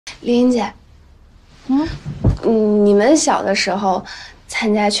丽英姐，你们小的时候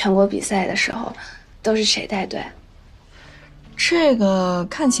参加全国比赛的时候，都是谁带队？这个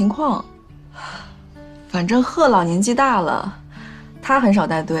看情况，反正贺老年纪大了，他很少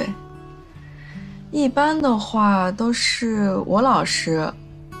带队。一般的话都是我老师，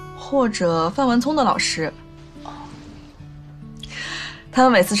或者范文聪的老师。他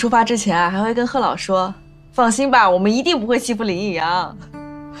们每次出发之前啊，还会跟贺老说：“放心吧，我们一定不会欺负李易阳。”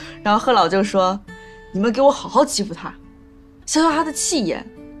然后贺老就说：“你们给我好好欺负他，消消他的气焰。”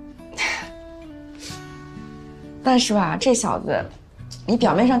但是吧，这小子，你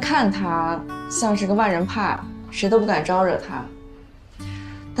表面上看他像是个万人怕，谁都不敢招惹他，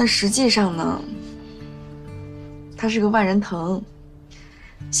但实际上呢，他是个万人疼。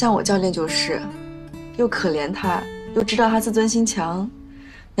像我教练就是，又可怜他，又知道他自尊心强，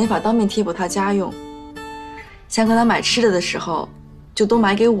没法当面贴补他家用。像跟他买吃的的时候，就都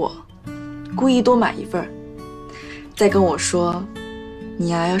买给我，故意多买一份，再跟我说，你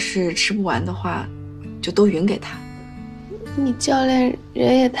呀，要是吃不完的话，就都匀给他。你教练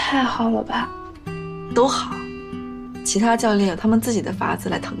人也太好了吧？都好，其他教练有他们自己的法子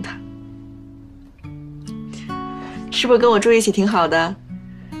来疼他。是不是跟我住一起挺好的？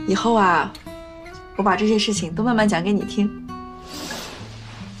以后啊，我把这些事情都慢慢讲给你听。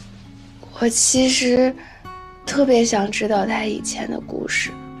我其实特别想知道他以前的故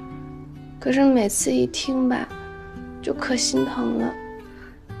事，可是每次一听吧，就可心疼了。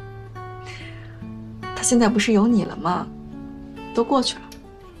他现在不是有你了吗？都过去了，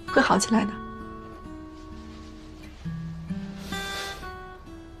会好起来的。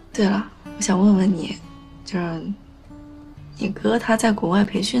对了，我想问问你，就是你哥他在国外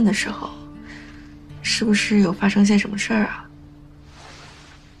培训的时候，是不是有发生些什么事儿啊？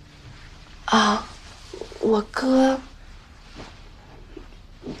啊，我哥，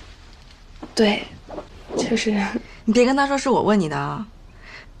对，就是。你别跟他说是我问你的啊，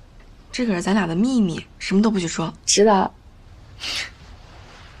这可是咱俩的秘密，什么都不许说。知道。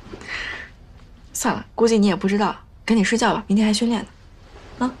算了，估计你也不知道，赶紧睡觉吧，明天还训练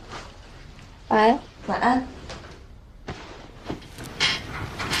呢。啊，晚安。晚安。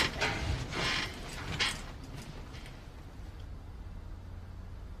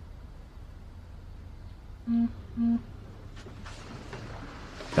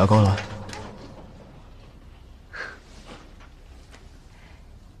聊够了。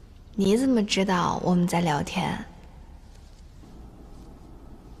你怎么知道我们在聊天？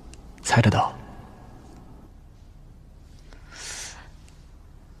猜得到。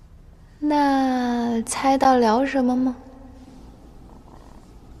那猜到聊什么吗？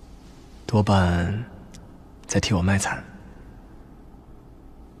多半在替我卖惨。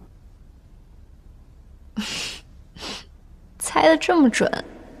猜得这么准。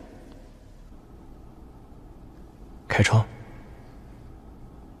开窗。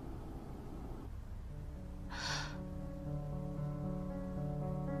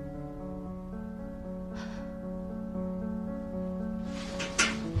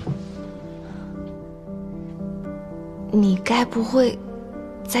你该不会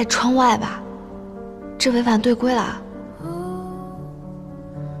在窗外吧？这违反队规了。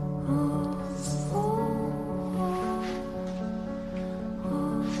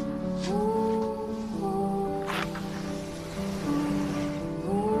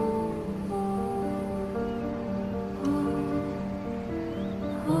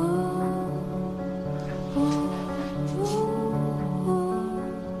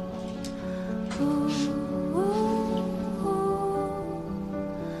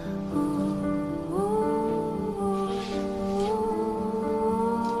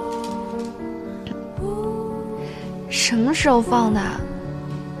什么时候放的？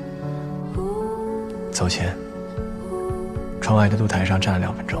走前，窗外的露台上站了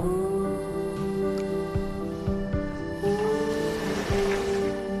2分钟。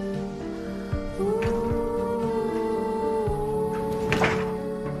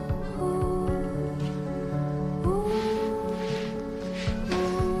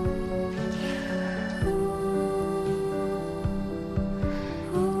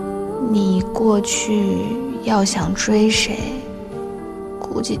你过去要想追谁，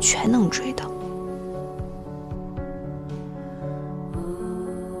估计全能追到。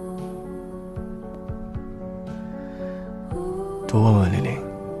多问问玲玲，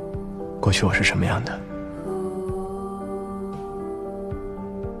过去我是什么样的？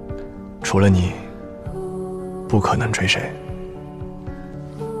除了你，不可能追谁。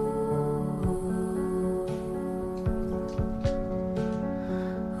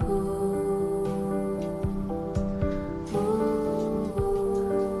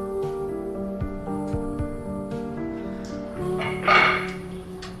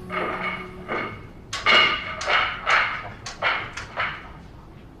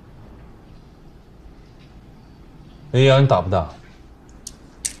林阳，你打不打？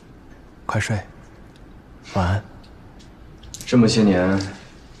快睡，晚安。这么些年，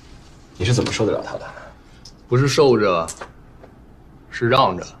你是怎么受得了他的？不是受着，是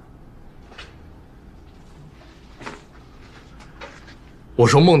让着。我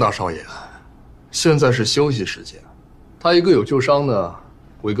说孟大少爷，现在是休息时间，他一个有旧伤的，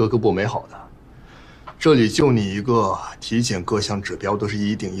我一个胳膊没好的，这里就你一个体检各项指标都是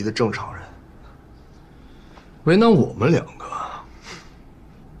1顶1的正常人，为难我们2个。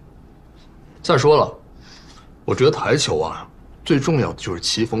再说了，我觉得台球啊，最重要的就是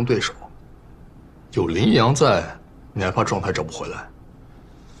棋逢对手。有林阳在，你还怕状态找不回来？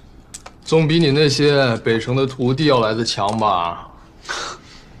总比你那些北城的徒弟要来的强吧？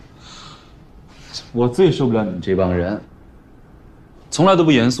我最受不了你们这帮人，从来都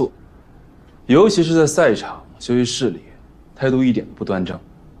不严肃，尤其是在赛场、休息室里，态度一点都不端正。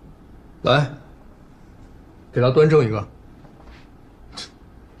来，给他端正一个。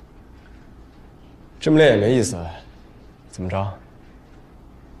这么练也没意思，怎么着？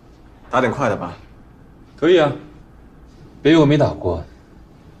打点快的吧。可以啊，别以为我没打过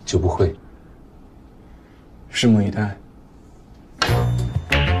就不会。拭目以待。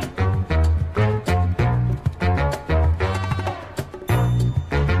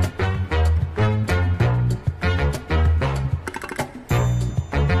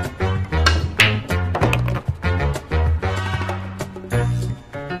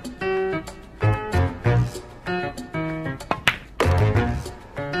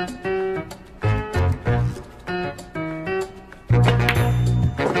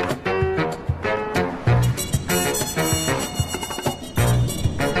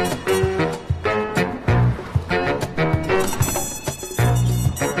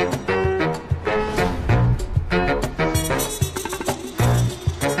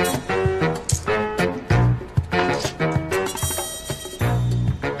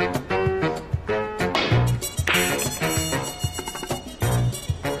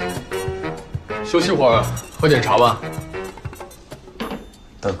休息会儿，喝点茶吧。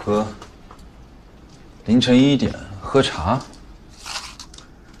大哥，凌晨1点喝茶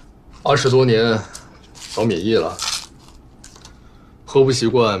20多年，早免疫了，喝不习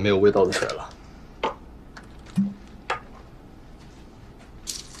惯没有味道的水了。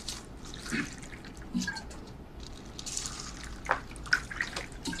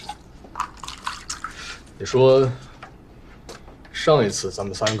你说，上一次咱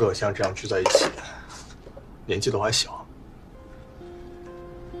们3个像这样聚在一起，年纪都还小，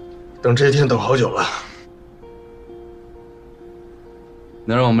等这一天等好久了。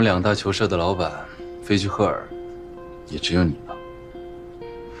能让我们2大球社的老板飞去赫尔，也只有你了。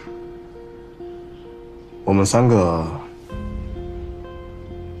我们3个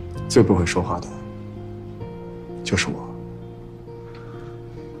最不会说话的，就是我。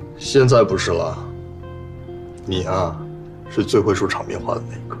现在不是了，你啊，是最会说场面话的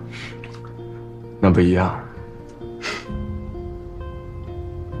那个。那不一样。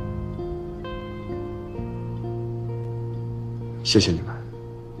谢谢你们。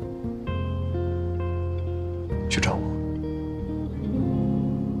去找我。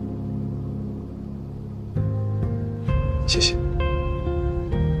谢谢。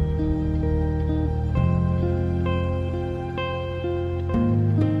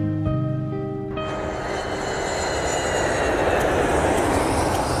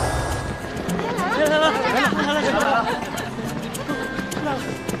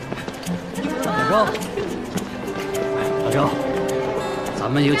老赵，咱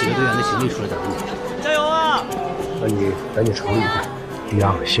们有几个队员的行李出了点问题，加油啊！那你赶紧处理一下。李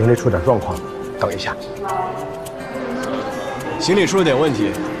阳，行李出点状况，等一下。行李出了点问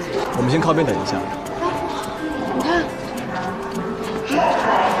题，我们先靠边等一下。你看，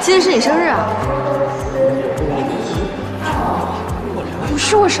今天是你生日啊？不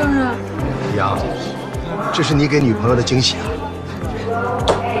是我生日。李阳，这是你给女朋友的惊喜啊？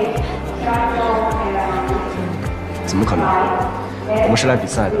怎么可能？我们是来比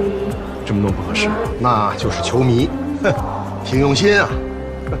赛的，这么弄不合适。那就是球迷，哼，挺用心啊。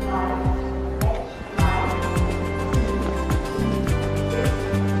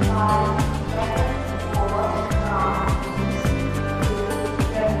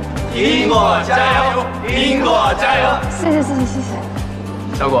英国加油！英国加油！谢谢谢谢谢谢，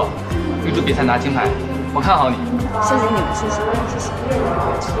小果，女足比赛拿金牌，我看好你。谢谢你们，谢谢谢谢。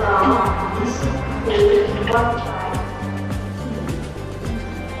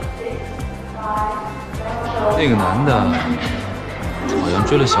那个男的好像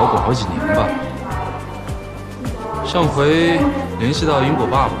追了小果好几年吧。上回联系到英果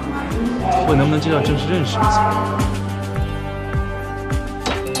爸爸，问能不能介绍正式认识一下。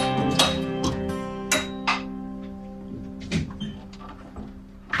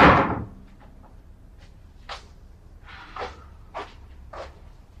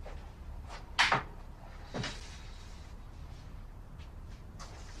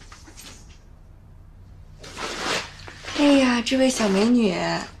这位小美女，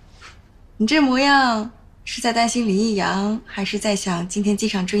你这模样是在担心林逸阳，还是在想今天机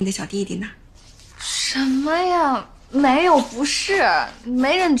场追你的小弟弟呢？什么呀？没有，不是，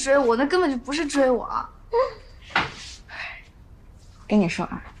没人追我，那根本就不是追我。跟你说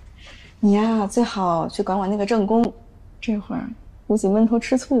啊，你呀最好去管管那个正宫，这会儿估计闷头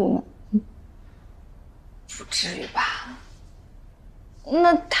吃醋呢。不至于吧？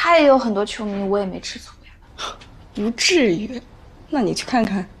那他也有很多球迷，我也没吃醋呀。不至于，那你去看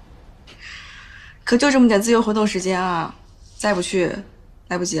看。可就这么点自由活动时间啊，再不去，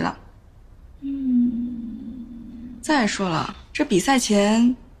来不及了。再说了，这比赛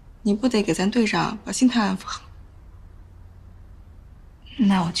前，你不得给咱队长把心态安抚好？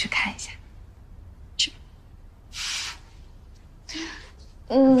那我去看一下。去。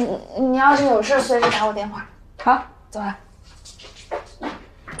你要是有事，随时打我电话。好，走了。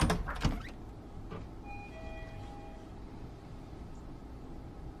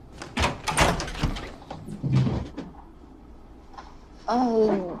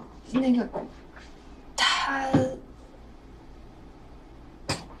那个，他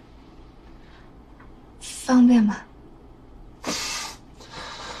方便吗？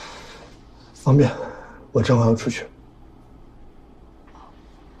方便，我正好要出去。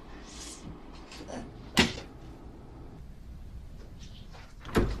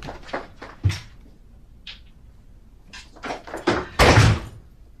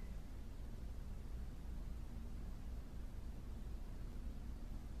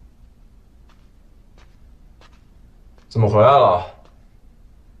怎么回来了？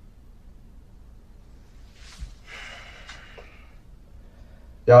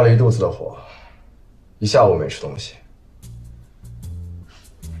压了一肚子的火，一下午没吃东西。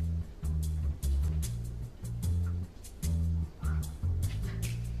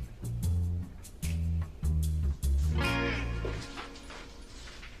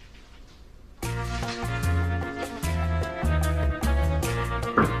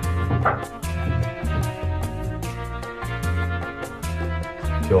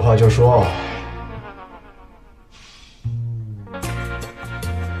有话就说。